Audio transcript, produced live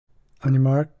On your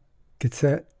mark, get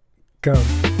set, go.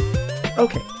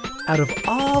 Okay, out of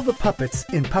all the puppets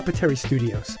in Puppetary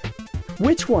Studios,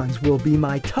 which ones will be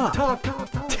my top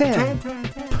 10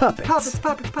 puppets?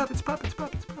 Puppets.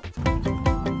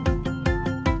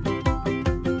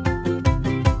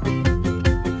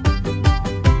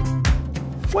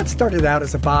 What started out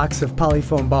as a box of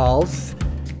polyfoam balls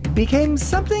became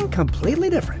something completely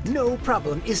different. No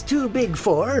problem is too big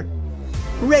for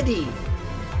ready.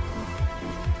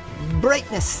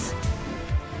 Brightness.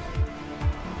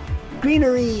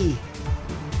 Greenery.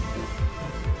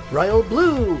 Royal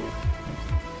blue.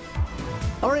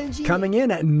 Orangey. Coming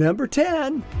in at number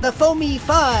 10, The Foamy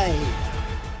 5.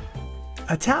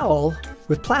 a towel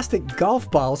with plastic golf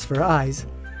balls for eyes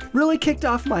really kicked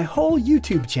off my whole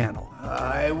YouTube channel.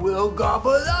 I will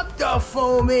gobble up the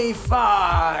Foamy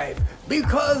 5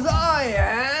 because I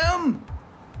am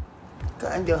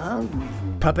Kinda hungry.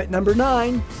 Puppet number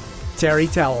 9, Terry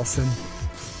Towelson.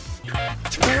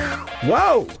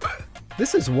 Whoa!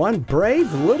 This is one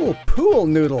brave little pool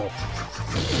noodle.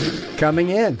 Coming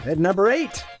in at number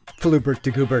 8, Floobert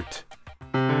de Goobert.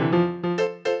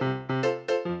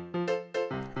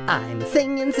 I'm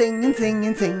singing in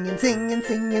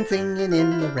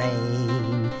the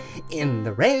rain. In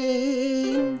the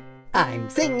rain. I'm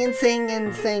singing.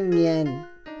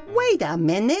 Wait a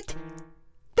minute.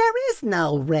 There is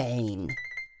no rain.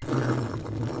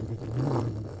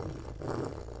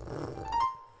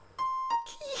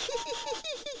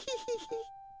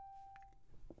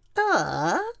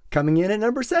 Coming in at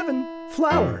number 7,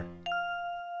 Flower.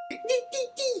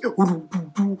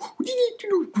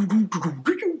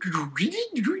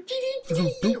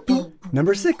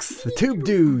 Number 6, the Tube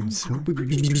Dudes.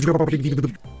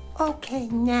 Okay,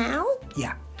 now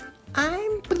Yeah.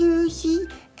 I'm Bluesy,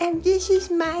 and this is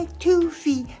my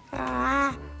Toofy.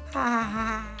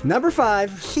 Number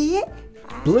 5, See it?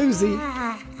 Bluesy.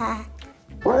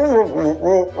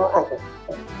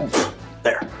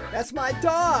 there. That's my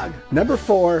dog. Number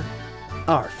 4,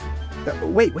 Arf.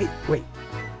 Wait.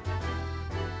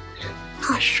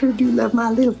 I sure do love my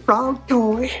little frog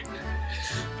toy.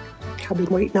 I've been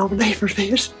waiting all day for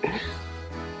this.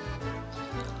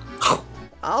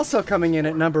 Also coming in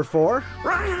at number 4,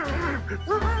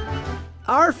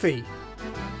 Arfie.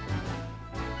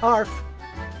 Arf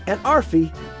and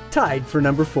Arfie tied for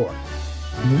number 4.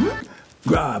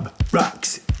 Grob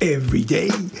rocks every day.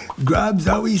 Grob's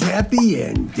always happy,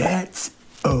 and that's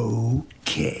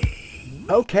okay.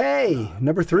 Okay,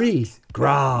 number 3,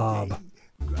 Grob.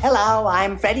 Hello,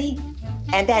 I'm Freddie,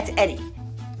 and that's Eddie.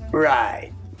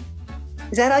 Right,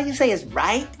 Is that all you say is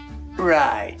right?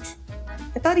 right.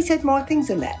 I thought he said more things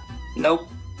than that. Nope.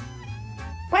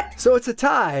 What? So it's a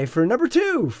tie for number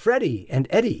 2, Freddie and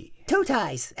Eddie. 2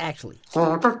 ties, actually.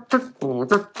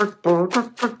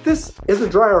 This is a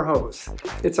dryer hose.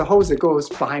 It's a hose that goes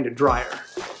behind a dryer.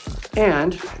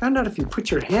 And found out if you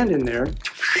put your hand in there,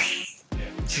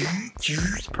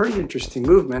 it's pretty interesting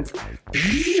movement.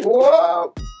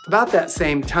 Whoa! About that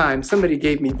same time, somebody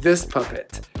gave me this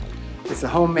puppet. It's a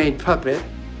homemade puppet.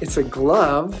 It's a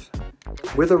glove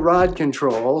with a rod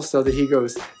control so that he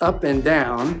goes up and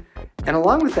down. And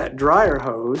along with that dryer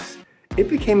hose, it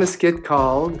became a skit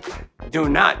called Do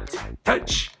not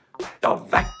touch the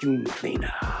vacuum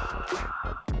cleaner.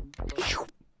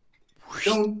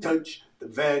 Don't touch the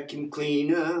vacuum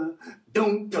cleaner.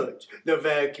 Don't touch the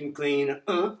vacuum cleaner.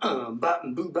 Bop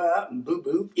and boo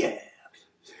boo, yeah.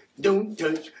 Don't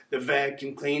touch the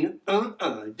vacuum cleaner.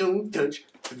 Don't touch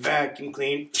the vacuum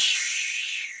cleaner.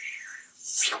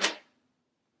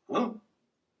 Huh?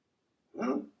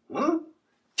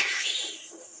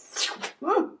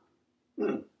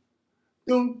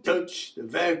 Don't touch the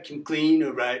vacuum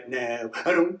cleaner right now.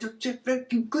 I don't touch that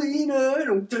vacuum cleaner. I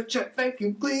don't touch that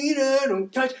vacuum cleaner. I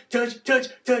don't touch. I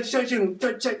don't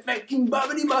touch that vacuum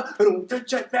bobbity bob. I don't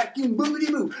touch that vacuum boobity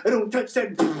boo. I don't touch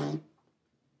that.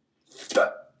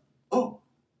 Oh,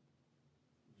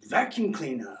 vacuum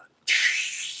cleaner.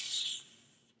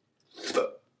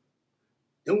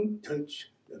 Don't touch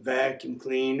the vacuum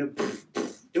cleaner.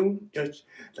 Don't touch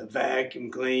the vacuum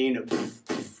cleaner.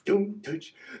 Don't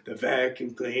touch the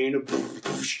vacuum cleaner.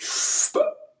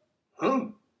 Huh?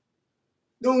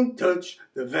 Don't touch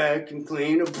the vacuum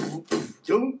cleaner.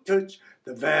 Don't touch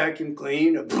the vacuum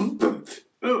cleaner.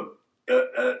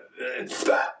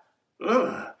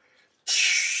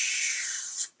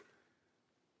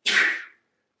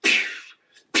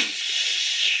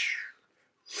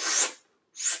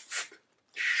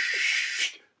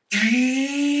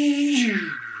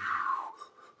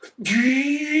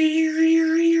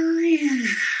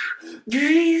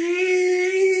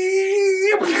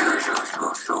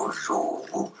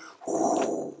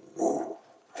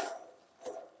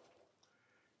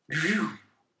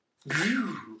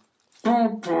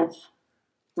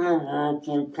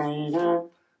 vacuum cleaner.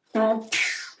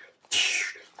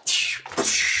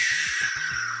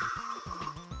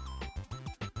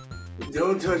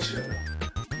 Don't touch the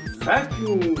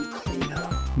vacuum cleaner.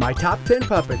 My top 10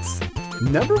 puppets.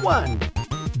 Number 1.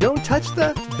 Don't touch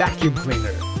the vacuum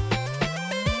cleaner.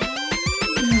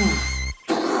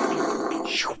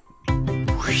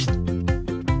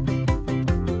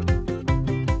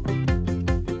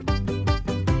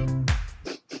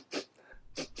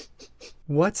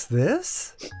 What's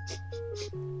this?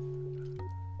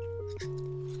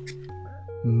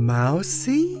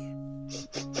 Mousy?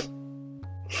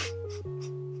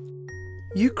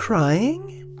 You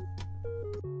crying?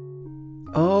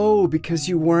 Oh, because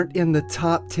you weren't in the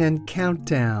top 10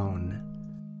 countdown.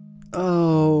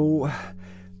 Oh,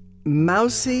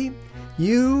 Mousy,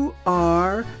 you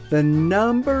are the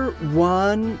number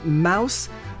 1 mouse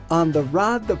on the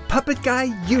Rod the Puppet Guy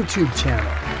YouTube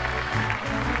channel.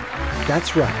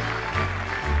 That's right.